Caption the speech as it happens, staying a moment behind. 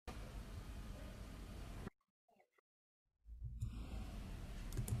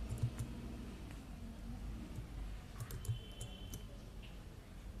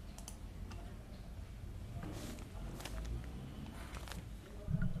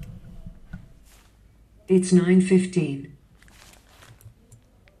It's 9:15.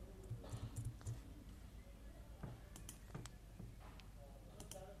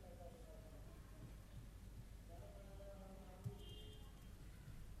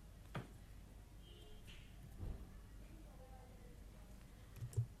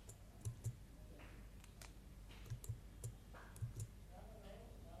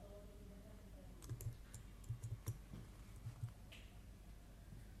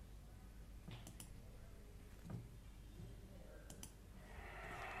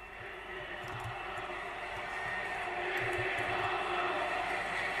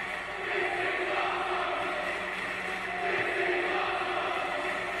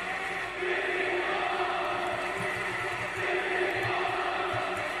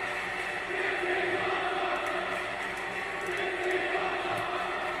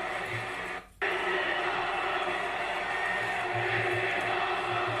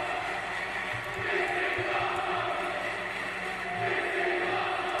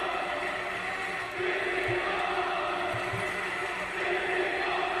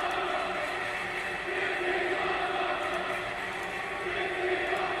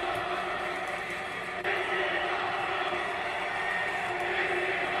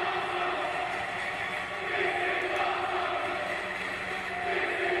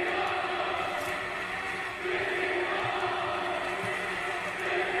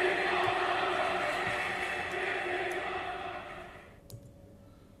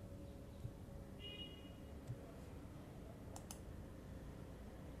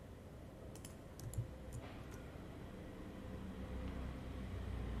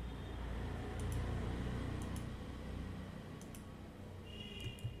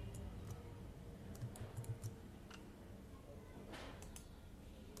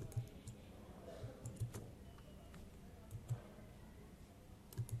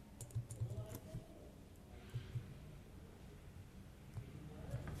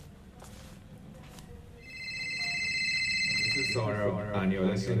 This is Saurabh, and you're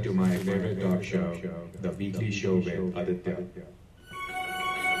listening to my favorite talk show, The Weekly Show with Aditya.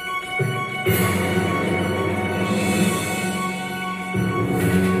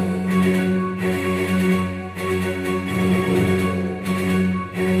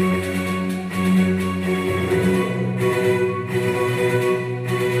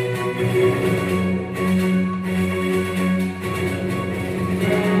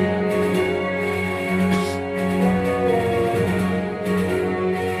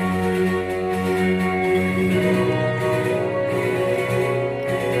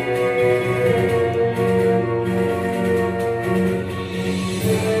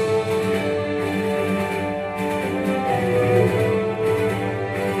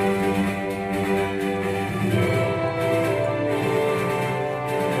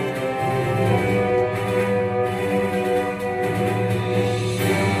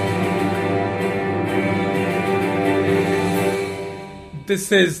 This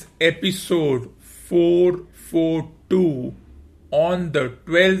is episode 442 on the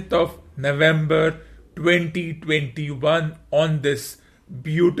 12th of November 2021 on this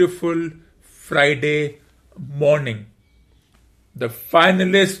beautiful Friday morning. The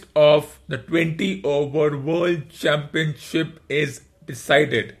finalist of the 20 over World Championship is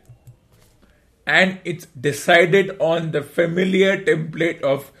decided. And it's decided on the familiar template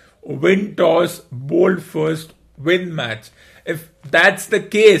of win toss, bowl first, win match. If that's the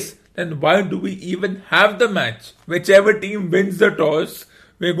case, then why do we even have the match? Whichever team wins the toss,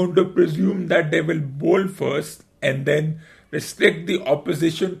 we're going to presume that they will bowl first and then restrict the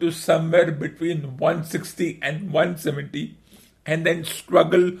opposition to somewhere between 160 and 170 and then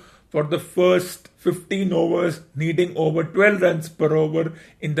struggle for the first 15 overs, needing over 12 runs per over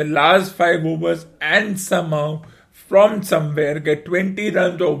in the last 5 overs and somehow from somewhere get 20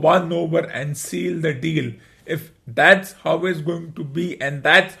 runs or 1 over and seal the deal. If that's how it's going to be and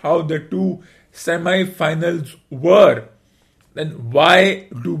that's how the two semi-finals were, then why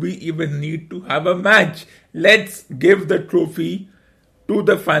do we even need to have a match? Let's give the trophy to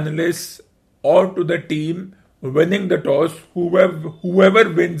the finalists or to the team winning the toss, whoever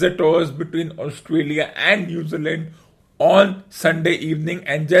wins the toss between Australia and New Zealand on Sunday evening,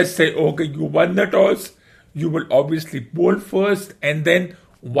 and just say, okay, you won the toss, you will obviously bowl first, and then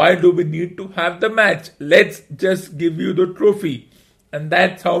why do we need to have the match? Let's just give you the trophy. And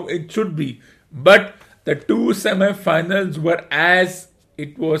that's how it should be. But the two semi-finals were as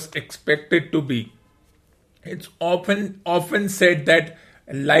it was expected to be. It's often said that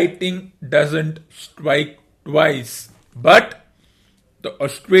lightning doesn't strike twice. But the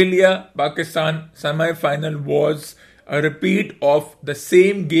Australia-Pakistan semi-final was a repeat of the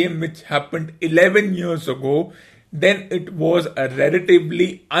same game which happened 11 years ago, then it was a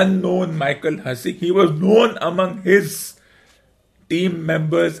relatively unknown Michael Hussey. He was known among his team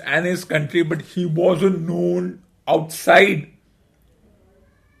members and his country, but he wasn't known outside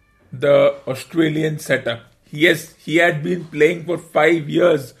the Australian setup. Yes, he had been playing for 5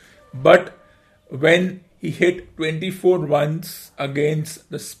 years, but when he hit 24 runs against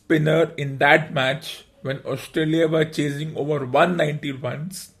the spinner in that match, when Australia were chasing over 190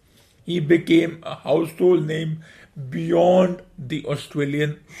 runs, he became a household name beyond the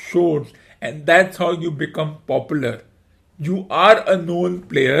Australian shores. And that's how you become popular. You are a known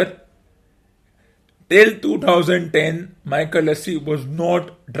player. Till 2010, Michael Hussey was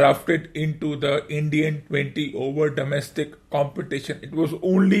not drafted into the Indian 20 over domestic competition. It was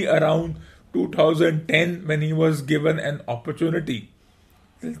only around 2010 when he was given an opportunity.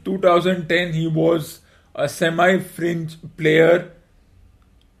 Till 2010, he was a semi-fringe player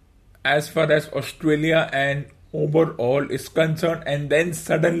as far as Australia and overall is concerned, and then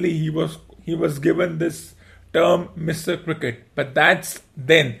suddenly he was given this term Mr. Cricket. But that's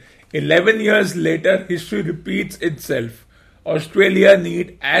then. 11 years later, history repeats itself. Australia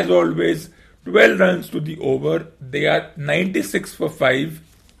need, as always, 12 runs to the over. They are 96 for 5.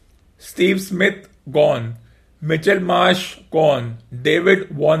 Steve Smith gone. Mitchell Marsh gone.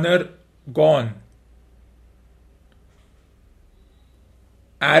 David Warner gone.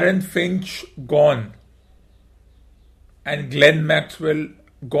 Aaron Finch gone. And Glenn Maxwell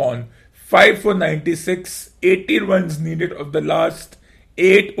gone. 5 for 96, 80 runs needed of the last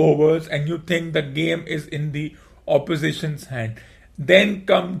 8 overs, and you think the game is in the opposition's hand. Then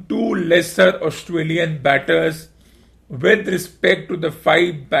come 2 lesser Australian batters with respect to the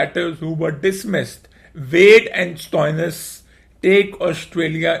 5 batters who were dismissed. Wade and Stoinis take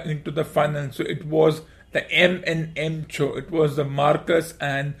Australia into the final. So it was the M&M show. It was the Marcus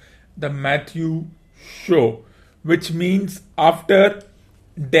and the Matthew show, which means after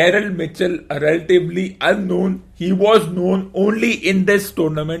Daryl Mitchell, a relatively unknown, he was known only in this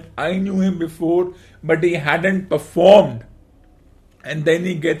tournament. I knew him before, but he hadn't performed. And then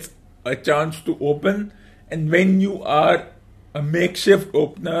he gets a chance to open. And when you are a makeshift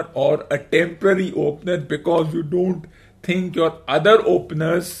opener or a temporary opener because you don't think your other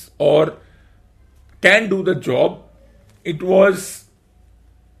openers or can do the job, it was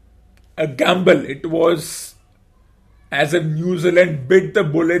a gamble. It was as if New Zealand bit the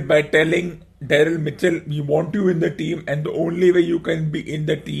bullet by telling Daryl Mitchell, we want you in the team, and the only way you can be in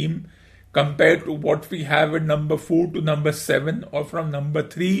the team compared to what we have at number 4 to number 7 or from number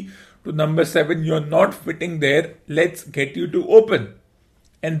 3 to number 7, you're not fitting there, let's get you to open.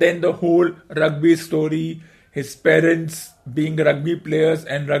 And then the whole rugby story, his parents being rugby players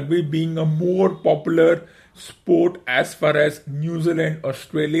and rugby being a more popular sport as far as New Zealand,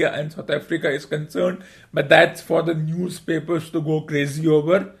 Australia and South Africa is concerned. But that's for the newspapers to go crazy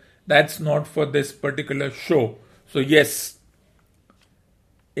over. That's not for this particular show. So yes,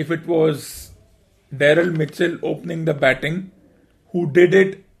 if it was Daryl Mitchell opening the batting, who did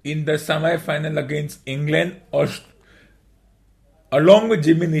it in the semi-final against England, or along with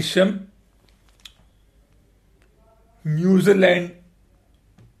Jimmy Neesham, New Zealand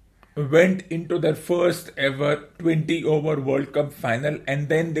went into their first ever 20 over World Cup final, and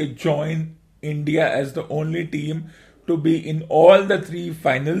then they joined India as the only team to be in all the 3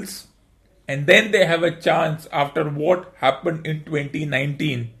 finals. And then they have a chance after what happened in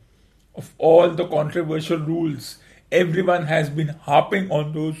 2019 of all the controversial rules. Everyone has been harping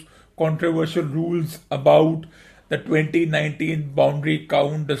on those controversial rules about the 2019 boundary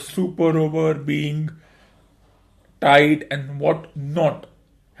count, the super over being tied and what not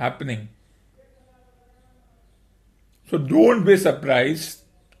happening. So don't be surprised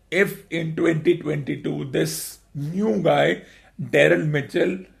if in 2022 this new guy, Daryl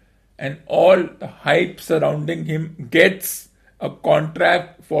Mitchell, and all the hype surrounding him gets a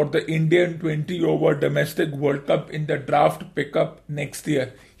contract for the Indian 20 over domestic World Cup in the draft pickup next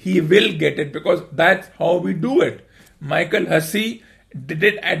year. He will get it because that's how we do it. Michael Hussey did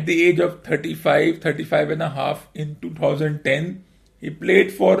it at the age of 35 and a half in 2010. He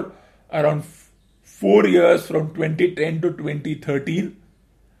played for around 4 years from 2010 to 2013.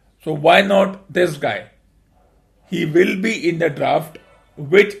 So why not this guy? He will be in the draft.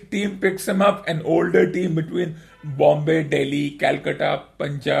 Which team picks him up? An older team between Bombay, Delhi, Calcutta,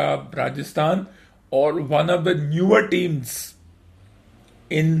 Punjab, Rajasthan, or one of the newer teams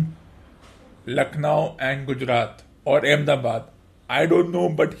in Lucknow and Gujarat or Ahmedabad. I don't know,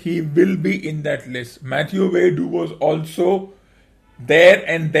 but he will be in that list. Matthew Wade, who was also there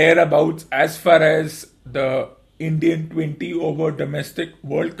and thereabouts as far as the Indian 20 over domestic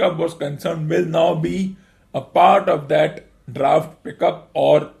World Cup was concerned will now be a part of that draft pickup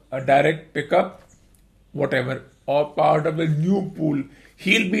or a direct pickup, whatever, or part of the new pool.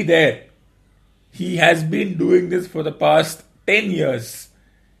 He'll be there. He has been doing this for the past 10 years.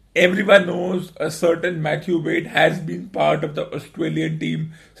 Everyone knows a certain Matthew Wade has been part of the Australian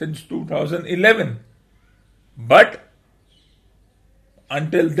team since 2011. But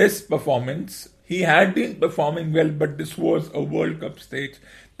until this performance, he had been performing well, but this was a World Cup stage.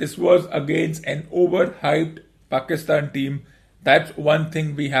 This was against an overhyped Pakistan team. That's one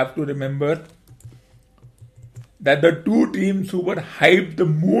thing we have to remember. That the two teams who were hyped the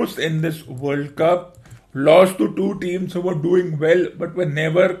most in this World Cup lost to two teams who were doing well but were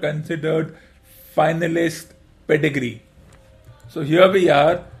never considered finalist pedigree. So here we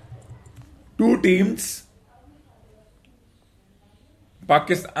are, two teams,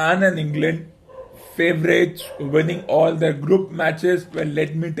 Pakistan and England, favorites, winning all their group matches. Well,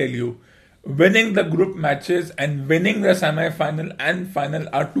 let me tell you, winning the group matches and winning the semi-final and final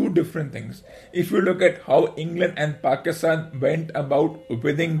are two different things. If you look at how England and Pakistan went about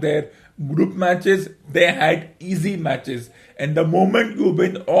winning their group matches, they had easy matches. And the moment you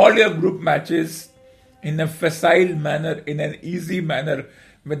win all your group matches in a facile manner, in an easy manner,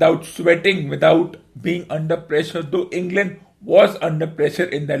 without sweating, without being under pressure, though England was under pressure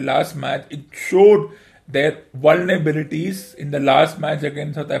in their last match, it showed their vulnerabilities in the last match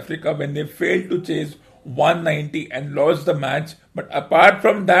against South Africa when they failed to chase 190 and lost the match. But apart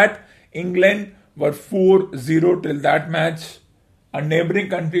from that, England were 4-0 till that match. Our neighbouring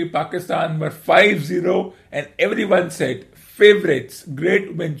country, Pakistan, were 5-0, and everyone said, favourites,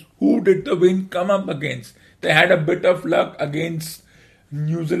 great wins. Who did the win come up against? They had a bit of luck against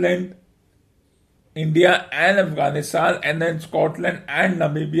New Zealand, India and Afghanistan, and then Scotland and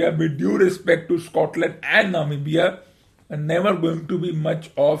Namibia. With due respect to Scotland and Namibia, are never going to be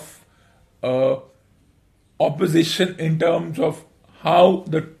much of opposition in terms of how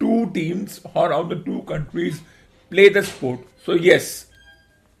the two teams or how the two countries play the sport. So yes,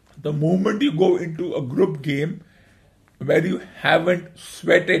 the moment you go into a group game where you haven't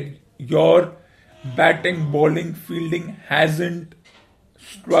sweated, your batting, bowling, fielding hasn't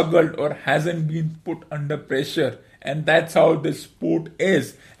struggled or hasn't been put under pressure, and that's how this sport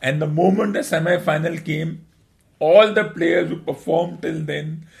is. And the moment the semi-final came, all the players who performed till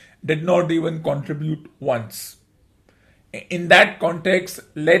then did not even contribute once. In that context,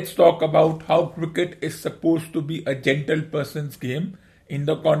 let's talk about how cricket is supposed to be a gentle person's game. In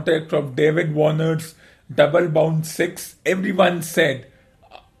the context of David Warner's double bounce six, everyone said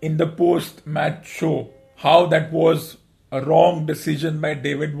in the post-match show how that was a wrong decision by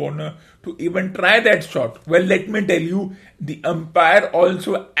David Warner to even try that shot. Well, let me tell you, the umpire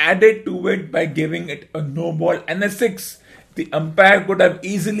also added to it by giving it a no ball and a six. The umpire could have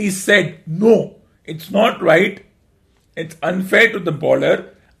easily said, no, it's not right. It's unfair to the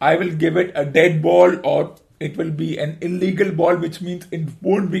bowler. I will give it a dead ball or it will be an illegal ball, which means it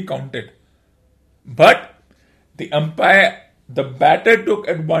won't be counted. But the umpire, the batter took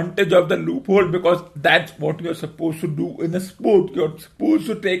advantage of the loophole because that's what you're supposed to do in a sport. You're supposed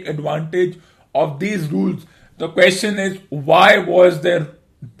to take advantage of these rules. The question is, why was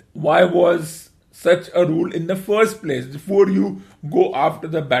such a rule in the first place? Before you go after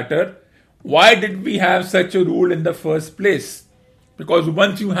the batter, why did we have such a rule in the first place? Because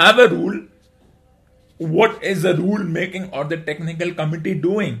once you have a rule, what is the rule making or the technical committee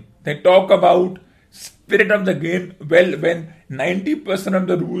doing? They talk about spirit of the game. Well, when 90% of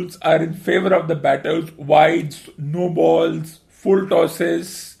the rules are in favor of the batters, wides, no balls, full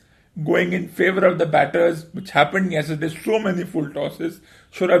tosses, going in favor of the batters, which happened yesterday, so many full tosses,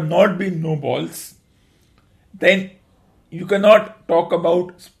 should have not been no balls, then you cannot talk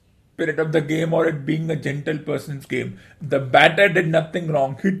about spirit of the game or it being a gentle person's game. The batter did nothing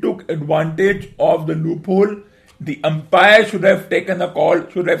wrong. He took advantage of the loophole. The umpire should have taken a call,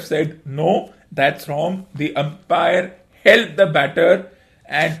 should have said, no, that's wrong. The umpire helped the batter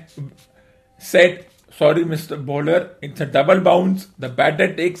and said, sorry, Mr. Bowler, it's a double bounce. The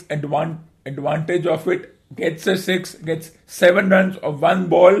batter takes advantage of it, gets a six, gets 7 runs of 1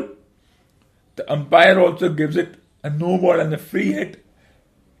 ball. The umpire also gives it a no ball and a free hit.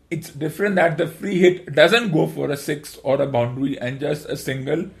 It's different that the free hit doesn't go for a 6 or a boundary and just a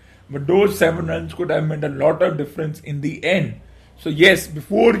single. But those 7 runs could have made a lot of difference in the end. So yes,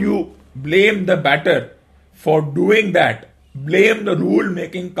 before you blame the batter for doing that, blame the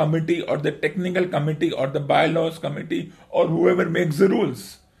rule-making committee or the technical committee or the bylaws committee or whoever makes the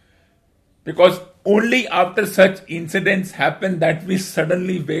rules. Because only after such incidents happen that we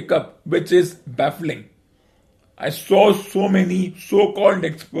suddenly wake up, which is baffling. I saw so many so-called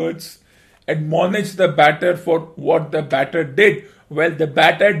experts admonish the batter for what the batter did. Well, the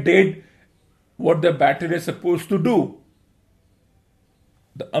batter did what the batter is supposed to do.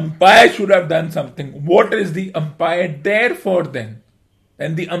 The umpire should have done something. What is the umpire there for then?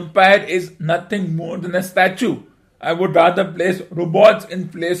 Then the umpire is nothing more than a statue. I would rather place robots in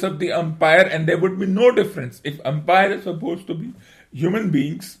place of the umpire and there would be no difference. If umpire is supposed to be human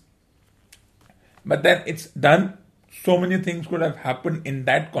beings, but then it's done, so many things could have happened in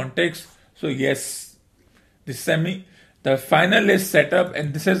that context. So yes, the final is set up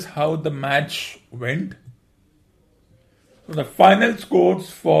and this is how the match went. So the final scores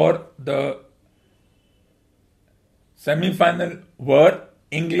for the semi-final were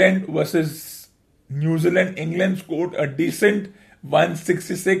England versus New Zealand. England scored a decent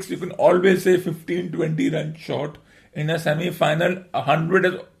 166. You can always say 15-20 runs short. In a semi-final,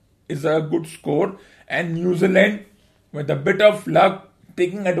 100 is a good score. And New Zealand, with a bit of luck,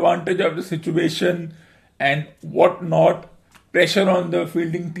 taking advantage of the situation and whatnot, pressure on the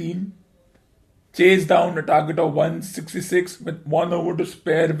fielding team, chased down a target of 166 with 1 over to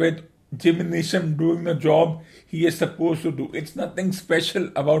spare, with Jimmy Neesham doing the job he is supposed to do. It's nothing special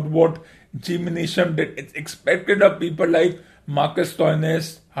about what Jimmy Neesham did. It's expected of people like Marcus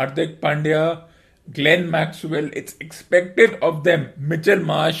Stoinis, Hardik Pandya, Glenn Maxwell. It's expected of them, Mitchell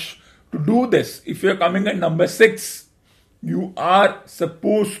Marsh, to do this. If you're coming at number 6, you are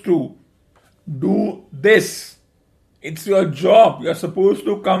supposed to do this. It's your job. You're supposed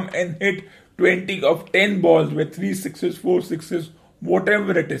to come and hit 20 of 10 balls with 3 sixes, 4 sixes,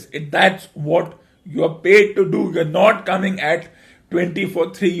 whatever it is. That's what you're paid to do. You're not coming at 20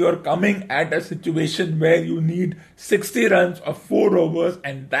 for 3. You're coming at a situation where you need 60 runs of 4 overs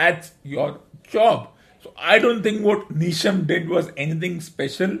and that's your job. So I don't think what Neesham did was anything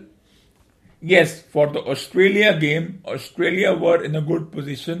special. Yes, for the Australia game, Australia were in a good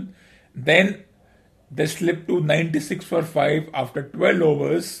position. Then they slipped to 96 for 5 after 12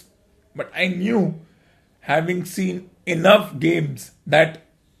 overs. But I knew, having seen enough games, that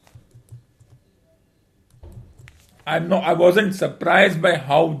I wasn't surprised by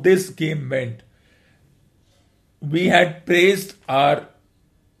how this game went. We had praised our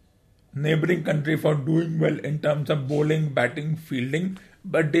neighboring country for doing well in terms of bowling, batting, fielding,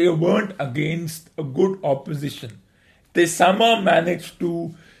 but they weren't against a good opposition. They somehow managed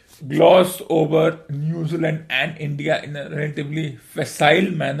to gloss over New Zealand and India in a relatively facile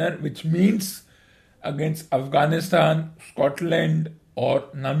manner, which means against Afghanistan, Scotland or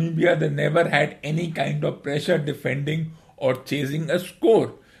Namibia, they never had any kind of pressure defending or chasing a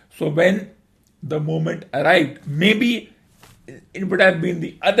score. So when the moment arrived, maybe it would have been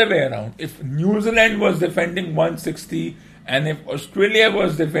the other way around. If New Zealand was defending 160 and if Australia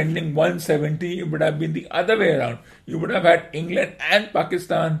was defending 170, it would have been the other way around. You would have had England and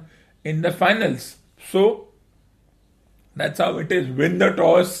Pakistan in the finals. So that's how it is. Win the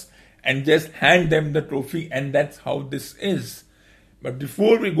toss and just hand them the trophy, and that's how this is. But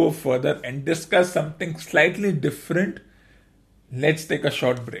before we go further and discuss something slightly different, let's take a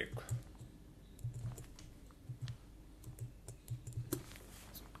short break.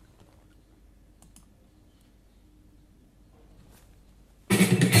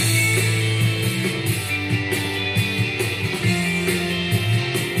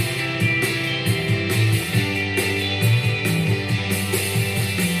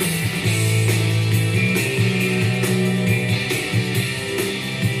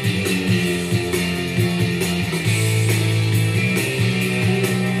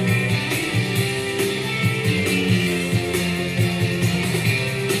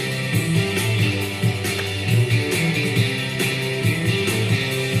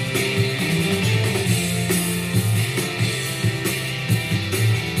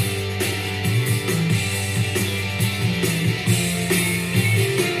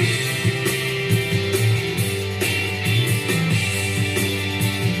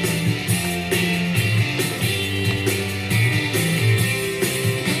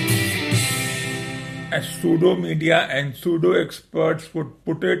 As pseudo media and pseudo experts would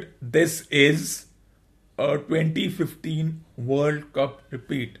put it, this is a 2015 World Cup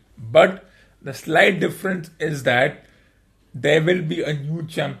repeat. But the slight difference is that there will be a new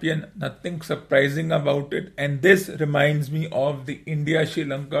champion, nothing surprising about it. And this reminds me of the India-Sri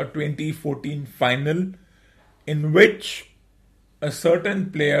Lanka 2014 final, in which a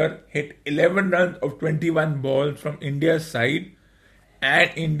certain player hit 11 runs of 21 balls from India's side,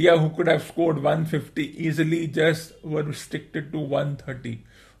 and India, who could have scored 150 easily, just were restricted to 130.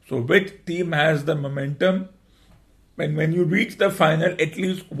 So which team has the momentum? When you reach the final, at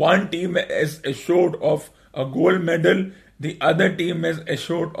least one team is assured of a gold medal, the other team is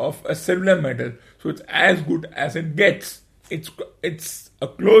assured of a silver medal. So it's as good as it gets. It's a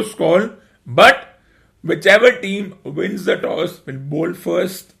close call, but whichever team wins the toss will bowl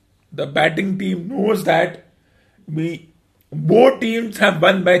first. The batting team knows that both teams have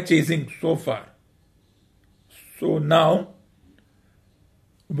won by chasing so far. So now,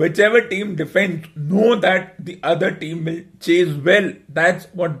 whichever team defends know that the other team will chase well. That's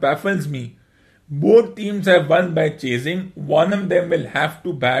what baffles me. Both teams have won by chasing. One of them will have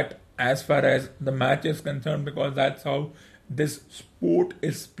to bat as far as the match is concerned, because that's how this sport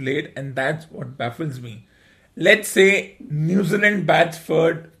is played, and that's what baffles me. Let's say New Zealand bats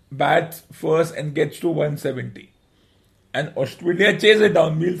first and gets to 170, and Australia chase it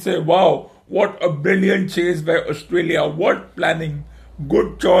down. We'll say, wow, what a brilliant chase by Australia, what planning,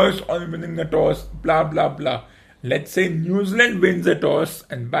 good choice on winning the toss, blah blah blah. Let's say New Zealand wins the toss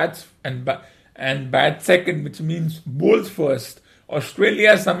and bats second, which means bowls first.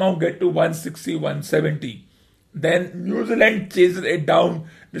 Australia somehow get to 160, 170. Then New Zealand chases it down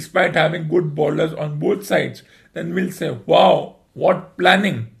despite having good bowlers on both sides. Then we'll say, wow, what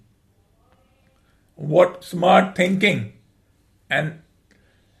planning, what smart thinking. And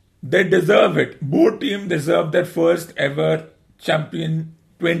they deserve it. Both teams deserve their first ever champion,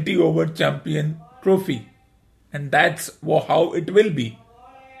 20 over champion trophy. And that's how it will be.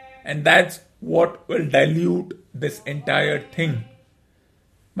 And that's what will dilute this entire thing.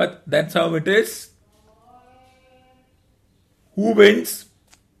 But that's how it is. Who wins?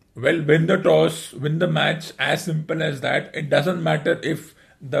 Well, win the toss, win the match, as simple as that. It doesn't matter if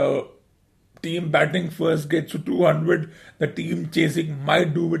the team batting first gets to 200, the team chasing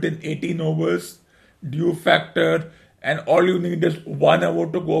might do it in 18 overs, due factor, and all you need is 1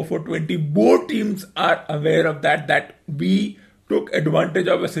 hour to go for 20. Both teams are aware of that we took advantage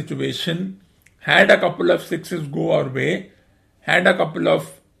of a situation, had a couple of sixes go our way, had a couple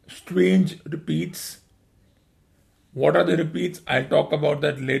of strange repeats. What are the repeats? I'll talk about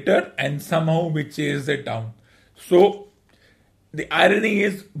that later, and somehow we chased it down. So the irony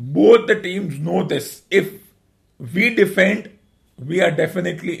is both the teams know this. If we defend, we are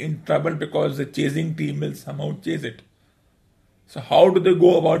definitely in trouble because the chasing team will somehow chase it. So how do they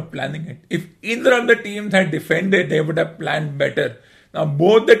go about planning it? If either of the teams had defended, they would have planned better. Now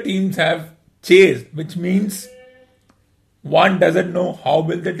both the teams have chased, which means one doesn't know how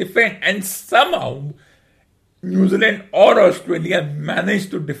will they defend. And somehow New Zealand or Australia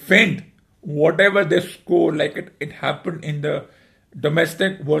managed to defend whatever they score, like it happened in the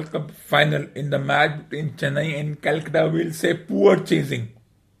domestic World Cup final in the match between Chennai and Calcutta. We'll say poor chasing.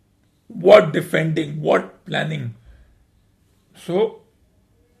 What defending, what planning. So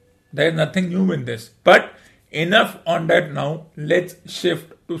there's nothing new in this. But enough on that now. Let's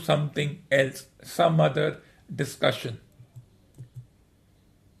shift to something else, some other discussion.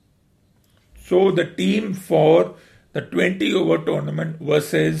 So the team for the 20 over tournament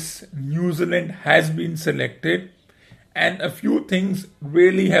versus New Zealand has been selected, and a few things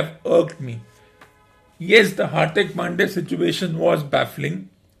really have irked me. Yes, the Hardik Pandya situation was baffling.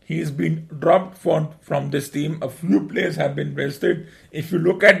 He's been dropped from this team. A few players have been rested. If you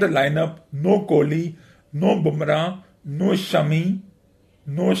look at the lineup, no Kohli, no Bumrah, no Shami,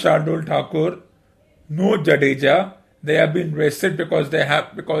 no Shardul Thakur, no Jadeja. They have been rested because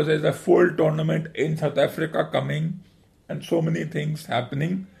there's a full tournament in South Africa coming and so many things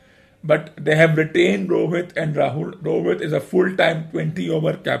happening. But they have retained Rohit and Rahul. Rohit is a full-time 20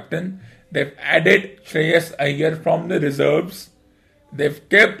 over captain. They've added Shreyas Iyer from the reserves. They've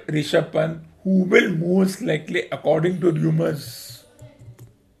kept Rishabh Pant, who will most likely, according to rumors,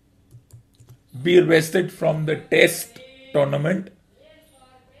 be rested from the test tournament.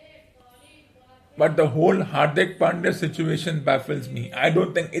 But the whole Hardik Pandya situation baffles me. I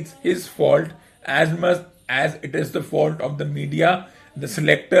don't think it's his fault as much as it is the fault of the media, the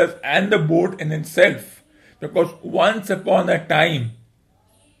selectors and the board in itself. Because once upon a time,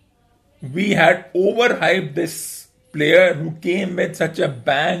 we had overhyped this player who came with such a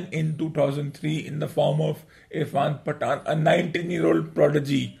bang in 2003 in the form of Irfan Pathan, a 19-year-old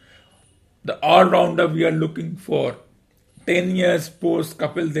prodigy, the all-rounder we are looking for. 10 years post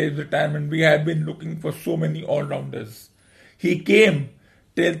Kapil Dev's retirement, we have been looking for so many all-rounders. He came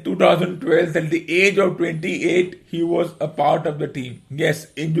till 2012, till the age of 28, he was a part of the team. Yes,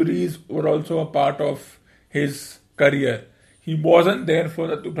 injuries were also a part of his career. He wasn't there for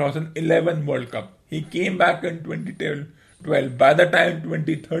the 2011 World Cup. He came back in 2012. By the time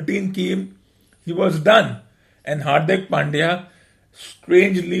 2013 came, he was done. And Hardik Pandya,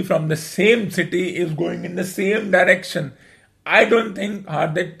 strangely from the same city, is going in the same direction. I don't think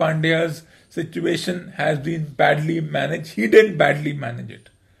Hardik Pandya's situation has been badly managed. He didn't badly manage it.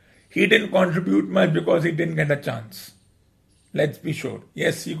 He didn't contribute much because he didn't get a chance. Let's be sure.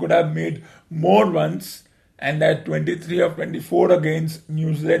 Yes, he could have made more runs, and that 23 of 24 against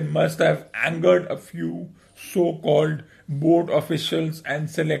New Zealand must have angered a few so-called board officials and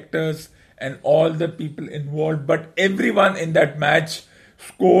selectors and all the people involved. But everyone in that match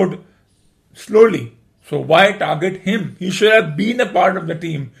scored slowly. So why target him? He should have been a part of the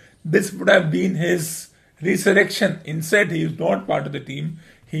team. This would have been his resurrection. Instead, he is not part of the team.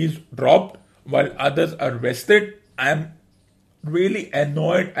 He is dropped while others are rested. I am really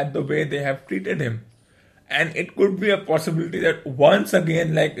annoyed at the way they have treated him. And it could be a possibility that once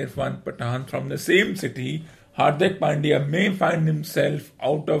again, like Irfan Pathan from the same city, Hardik Pandya may find himself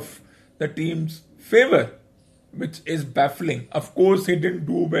out of the team's favour, which is baffling. Of course, he didn't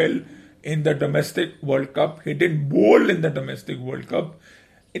do well in the domestic World Cup. He didn't bowl in the domestic World Cup.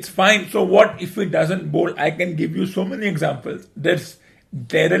 It's fine. So what if he doesn't bowl? I can give you so many examples. There's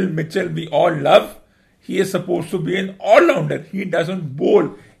Daryl Mitchell, we all love. He is supposed to be an all-rounder. He doesn't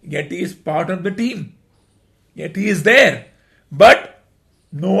bowl, yet he is part of the team. Yet he is there. But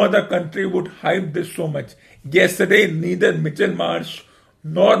no other country would hype this so much. Yesterday, neither Mitchell Marsh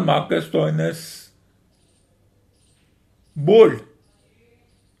nor Marcus Stoinis bowled.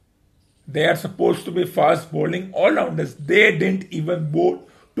 They are supposed to be fast bowling all-rounders. They didn't even bowl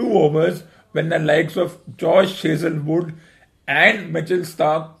 2 overs when the likes of Josh Hazlewood and Mitchell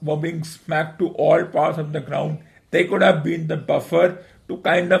Starc were being smacked to all parts of the ground. They could have been the buffer to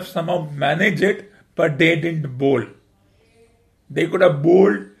kind of somehow manage it, but they didn't bowl. They could have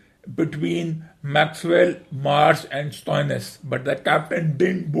bowled between Maxwell, Marsh and Stoinis, but the captain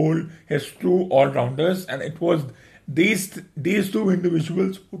didn't bowl his true all-rounders, and it was these 2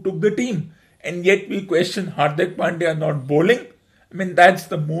 individuals who took the team. And yet we question Hardik Pandya not bowling. I mean, that's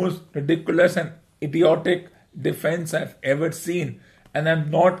the most ridiculous and idiotic defense I've ever seen, and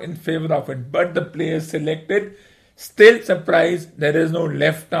I'm not in favor of it. But the players selected, still surprised there is no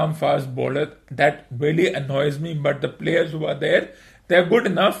left arm fast bowler. That really annoys me. But the players who are there, they're good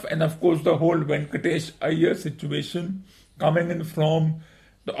enough. And of course, the whole Venkatesh Iyer situation, coming in from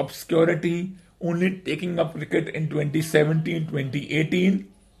the obscurity, only taking up cricket in 2017,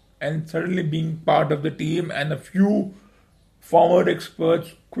 2018, and suddenly being part of the team, and a few former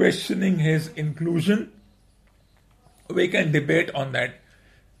experts questioning his inclusion. We can debate on that.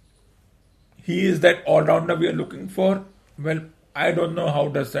 He is that all-rounder we are looking for. Well, I don't know how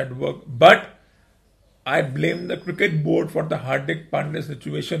does that work. But I blame the cricket board for the Hardik Pandya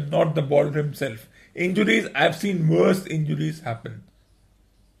situation, not the bowler himself. Injuries, I've seen worse injuries happen.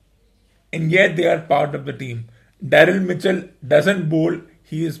 And yet they are part of the team. Daryl Mitchell doesn't bowl,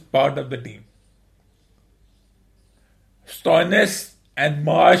 he is part of the team. Stoinis and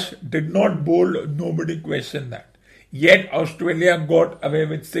Marsh did not bowl, nobody questioned that. Yet Australia got away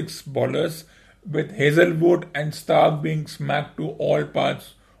with 6 bowlers, with Hazlewood and Starc being smacked to all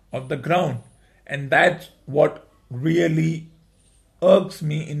parts of the ground. And that's what really irks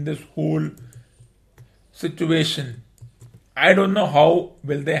me in this whole situation. I don't know how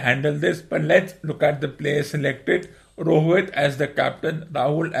will they handle this, but let's look at the players selected. Rohit as the captain,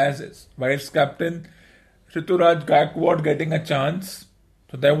 Rahul as his vice captain, Rituraj Gaikwad getting a chance.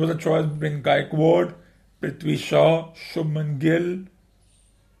 So there was a choice between Gaikwad, Prithvi Shaw, Shubman Gill,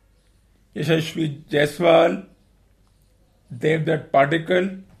 Yashasvi Jaiswal, Devdutt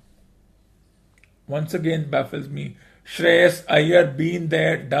Padikkal. Once again baffles me. Shreyas Iyer, been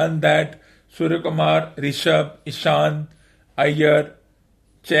there, done that. Suryakumar, Rishabh, Ishan, Iyer,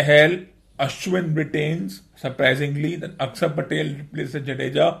 Chahal, Ashwin retains, surprisingly. Then Akshar Patel replaces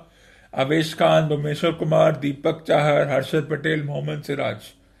Jadeja. Avesh Khan, Bhuvneshwar Kumar, Deepak Chahar, Harshad Patel, Mohammad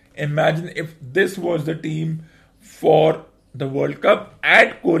Siraj. Imagine if this was the team for the World Cup.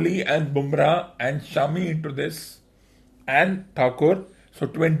 Add Kohli and Bumrah and Shami into this, and Thakur. So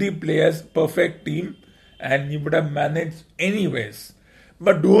 20 players, perfect team, and you would have managed anyways.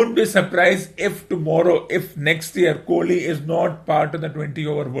 But don't be surprised if tomorrow, if next year Kohli is not part of the 20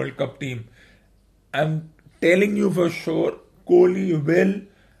 over World Cup team. I'm telling you for sure, Kohli will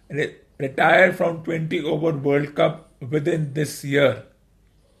retire from 20 over World Cup within this year.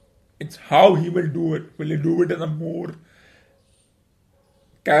 It's how he will do it. Will he do it in a more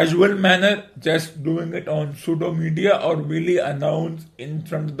casual manner, just doing it on pseudo media, or will he announce in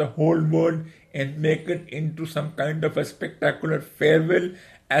front of the whole world and make it into some kind of a spectacular farewell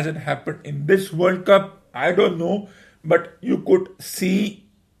as it happened in this World Cup? I don't know, but you could see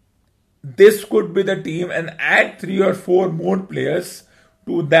this could be the team, and add 3 or 4 more players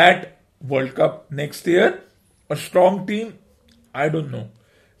to that World Cup next year. A strong team, I don't know.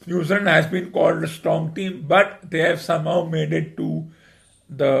 New Zealand has been called a strong team, but they have somehow made it to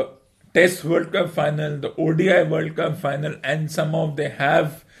the Test World Cup final, the ODI World Cup final, and somehow they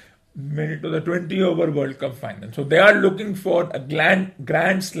have made it to the 20 over World Cup final. So they are looking for a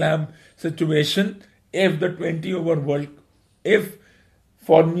grand slam situation if the 20 over World if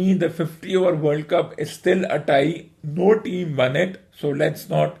for me the 50 over World Cup is still a tie, no team won it, so let's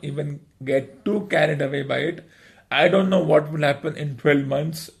not even get too carried away by it. I don't know what will happen in 12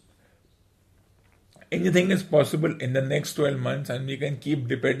 months. Anything is possible in the next 12 months and we can keep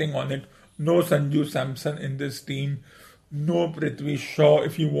debating on it. No Sanju Samson in this team, no Prithvi Shaw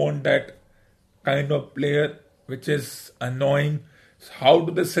if you want that kind of player, which is annoying. How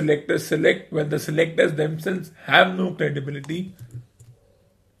do the selectors select when the selectors themselves have no credibility?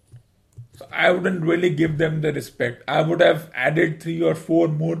 So I wouldn't really give them the respect. I would have added 3 or 4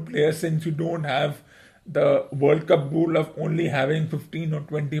 more players since you don't have the World Cup rule of only having 15 or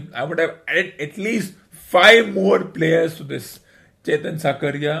 20. I would have added at least 5 more players to this. Chetan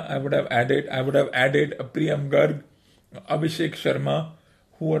Sakaria, I would have added Priyam Garg, Abhishek Sharma,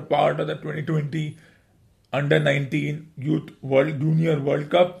 who were part of the 2020 Under-19 Youth Junior World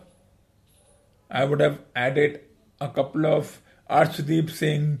Cup. I would have added a couple of Arshdeep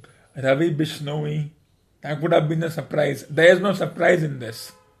Singh, Ravi Bishnoi. That would have been a surprise. There is no surprise in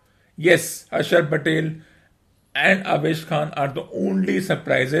this. Yes, Harshar Patel and Avesh Khan are the only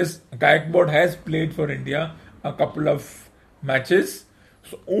surprises. Gaikwad has played for India a couple of matches.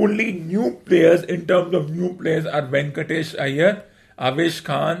 So only new players in terms of new players are Venkatesh Iyer, Avesh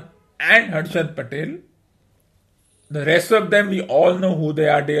Khan and Harshar Patel. The rest of them, we all know who they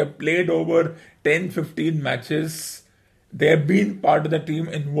are. They have played over 10-15 matches. They have been part of the team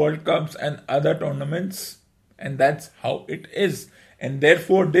in World Cups and other tournaments. And that's how it is. And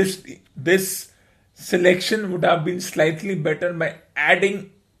therefore, this selection would have been slightly better by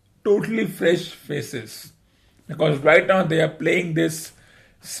adding totally fresh faces. Because right now they are playing this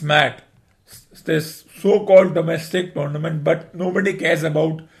SMAT, this so-called domestic tournament, but nobody cares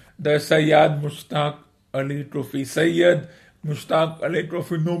about the Syed Mushtaq Ali Trophy. Syed Mushtaq Ali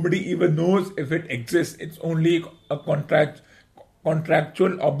Trophy, nobody even knows if it exists. It's only a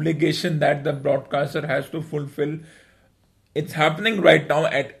contractual obligation that the broadcaster has to fulfill. It's happening right now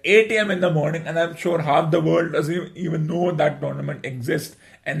at 8 a.m. in the morning, and I'm sure half the world doesn't even know that tournament exists.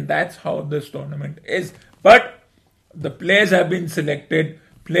 And that's how this tournament is. But the players have been selected,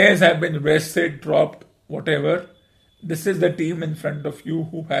 players have been rested, dropped, whatever. This is the team in front of you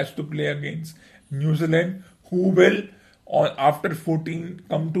who has to play against New Zealand, who will, after 14,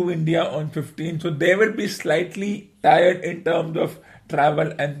 come to India on 15. So they will be slightly tired in terms of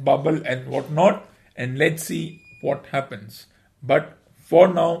travel and bubble and whatnot. And let's see what happens. But for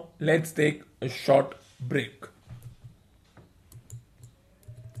now, let's take a short break.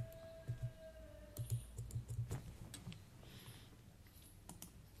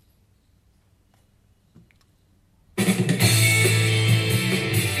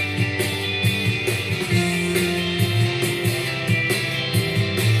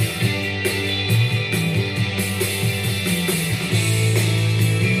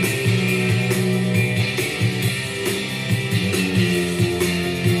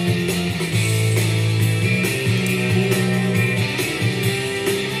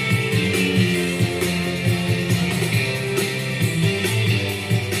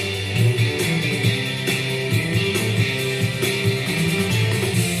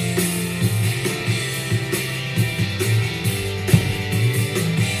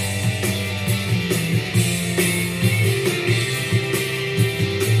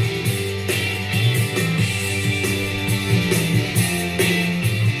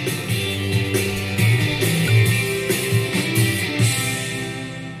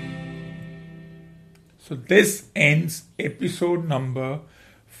 So this ends episode number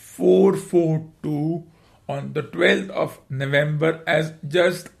 442 on the 12th of November, as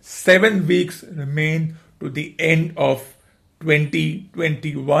just 7 weeks remain to the end of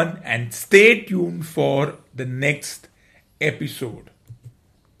 2021, and stay tuned for the next episode.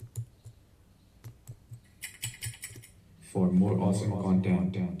 For more awesome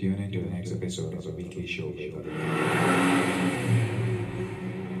content, tune in to the next episode of the Weekly Show.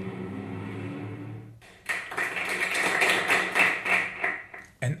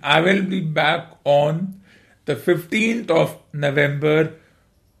 And I will be back on the 15th of November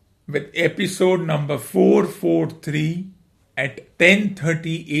with episode number 443 at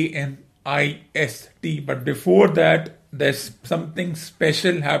 10:30 a.m. IST. But before that, there's something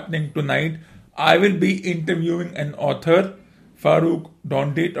special happening tonight. I will be interviewing an author, Farooq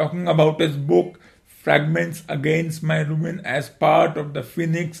Dondi, talking about his book Fragments Against My Ruin as part of the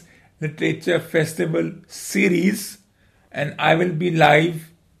Phoenix Literature Festival series, and I will be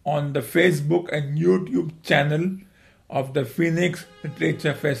live on the Facebook and YouTube channel of the Phoenix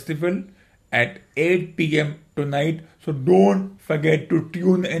Literature Festival at 8 p.m. tonight. So don't forget to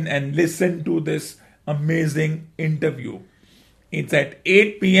tune in and listen to this amazing interview. It's at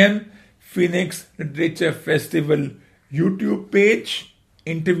 8 p.m. Phoenix Literature Festival YouTube page,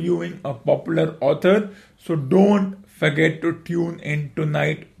 interviewing a popular author. So don't forget to tune in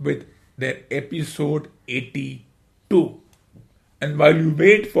tonight with their episode 82. And while you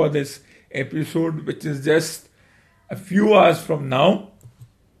wait for this episode, which is just a few hours from now,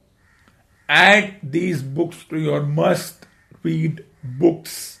 add these books to your must-read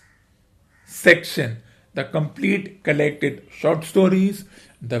books section. The complete collected short stories,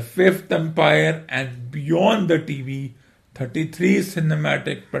 The Fifth Empire, and Beyond the TV, 33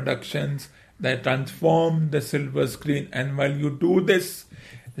 cinematic productions that transform the silver screen. And while you do this,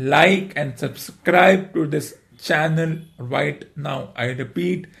 like and subscribe to this channel right now. I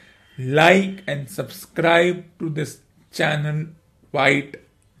repeat, like and subscribe to this channel right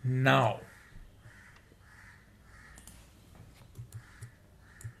now.